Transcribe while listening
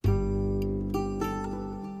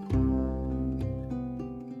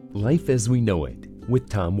Life as We Know It with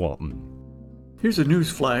Tom Walton. Here's a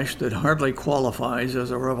news flash that hardly qualifies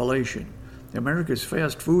as a revelation. America's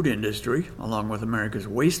fast food industry, along with America's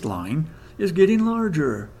waistline, is getting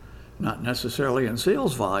larger. Not necessarily in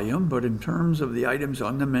sales volume, but in terms of the items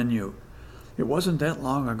on the menu. It wasn't that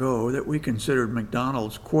long ago that we considered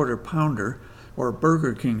McDonald's Quarter Pounder or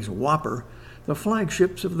Burger King's Whopper the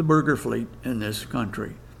flagships of the burger fleet in this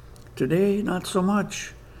country. Today, not so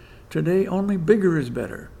much. Today, only bigger is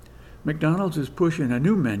better. McDonald's is pushing a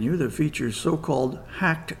new menu that features so-called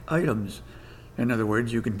hacked items. In other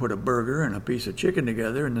words, you can put a burger and a piece of chicken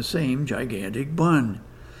together in the same gigantic bun.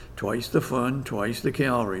 Twice the fun, twice the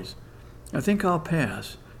calories. I think I'll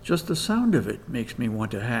pass. Just the sound of it makes me want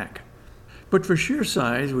to hack. But for sheer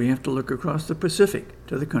size, we have to look across the Pacific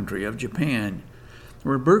to the country of Japan,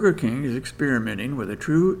 where Burger King is experimenting with a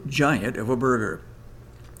true giant of a burger.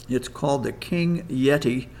 It's called the King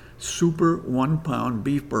Yeti Super 1-Pound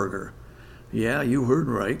Beef Burger. Yeah, you heard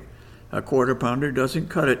right. A quarter pounder doesn't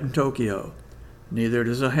cut it in Tokyo. Neither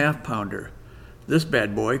does a half pounder. This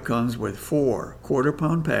bad boy comes with 4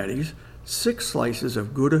 quarter-pound patties, 6 slices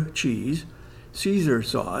of Gouda cheese, Caesar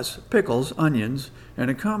sauce, pickles, onions,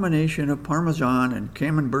 and a combination of Parmesan and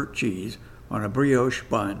Camembert cheese on a brioche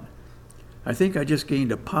bun. I think I just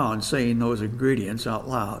gained a pound saying those ingredients out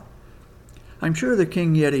loud. I'm sure the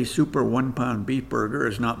King Yeti Super 1-Pound Beef Burger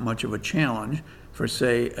is not much of a challenge for,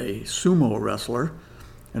 say, a sumo wrestler,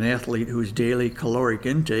 an athlete whose daily caloric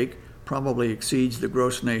intake probably exceeds the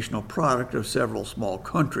gross national product of several small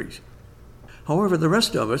countries. However, the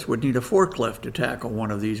rest of us would need a forklift to tackle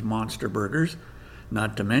one of these monster burgers,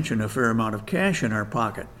 not to mention a fair amount of cash in our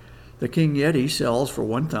pocket. The King Yeti sells for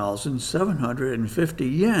 1,750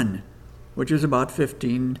 yen, which is about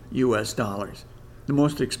 $15 US. The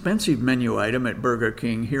most expensive menu item at Burger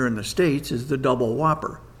King here in the States is the Double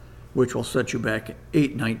Whopper, which will set you back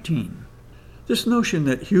 $8.19. This notion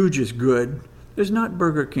that huge is good is not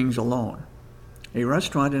Burger King's alone. A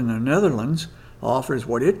restaurant in the Netherlands offers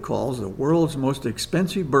what it calls the world's most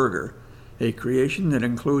expensive burger, a creation that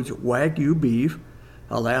includes Wagyu beef,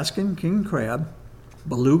 Alaskan king crab,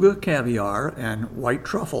 beluga caviar, and white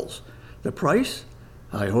truffles. The price?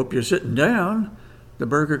 I hope you're sitting down. The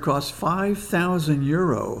burger costs 5,000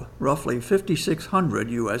 euro, roughly 5,600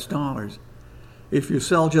 US. If you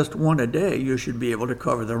sell just one a day, you should be able to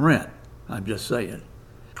cover the rent. I'm just saying.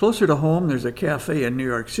 Closer to home, there's a cafe in New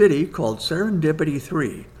York City called Serendipity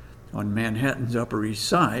 3 on Manhattan's Upper East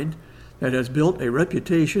Side that has built a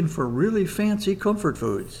reputation for really fancy comfort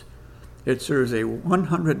foods. It serves a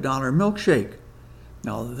 $100 milkshake.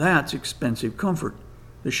 Now that's expensive comfort.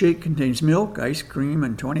 The shake contains milk, ice cream,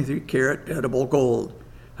 and 23-karat edible gold.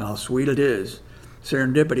 How sweet it is.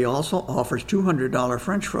 Serendipity also offers $200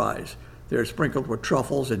 French fries. They're sprinkled with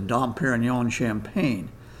truffles and Dom Perignon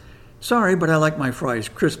champagne. Sorry, but I like my fries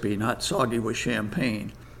crispy, not soggy with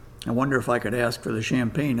champagne. I wonder if I could ask for the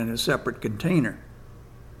champagne in a separate container.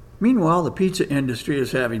 Meanwhile, the pizza industry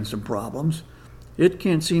is having some problems. It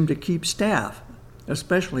can't seem to keep staff,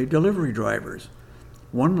 especially delivery drivers.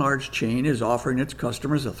 One large chain is offering its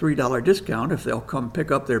customers a $3 discount if they'll come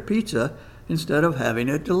pick up their pizza instead of having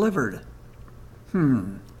it delivered.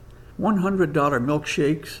 $100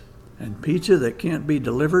 milkshakes and pizza that can't be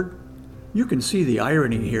delivered? You can see the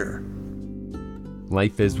irony here.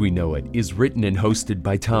 Life as We Know It is written and hosted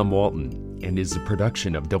by Tom Walton and is a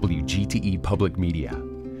production of WGTE Public Media.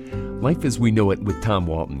 Life as We Know It with Tom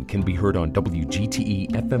Walton can be heard on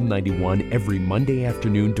WGTE FM 91 every Monday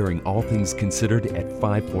afternoon during All Things Considered at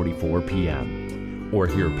 5:44 p.m. Or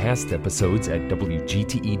hear past episodes at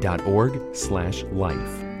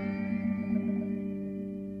wgte.org/life.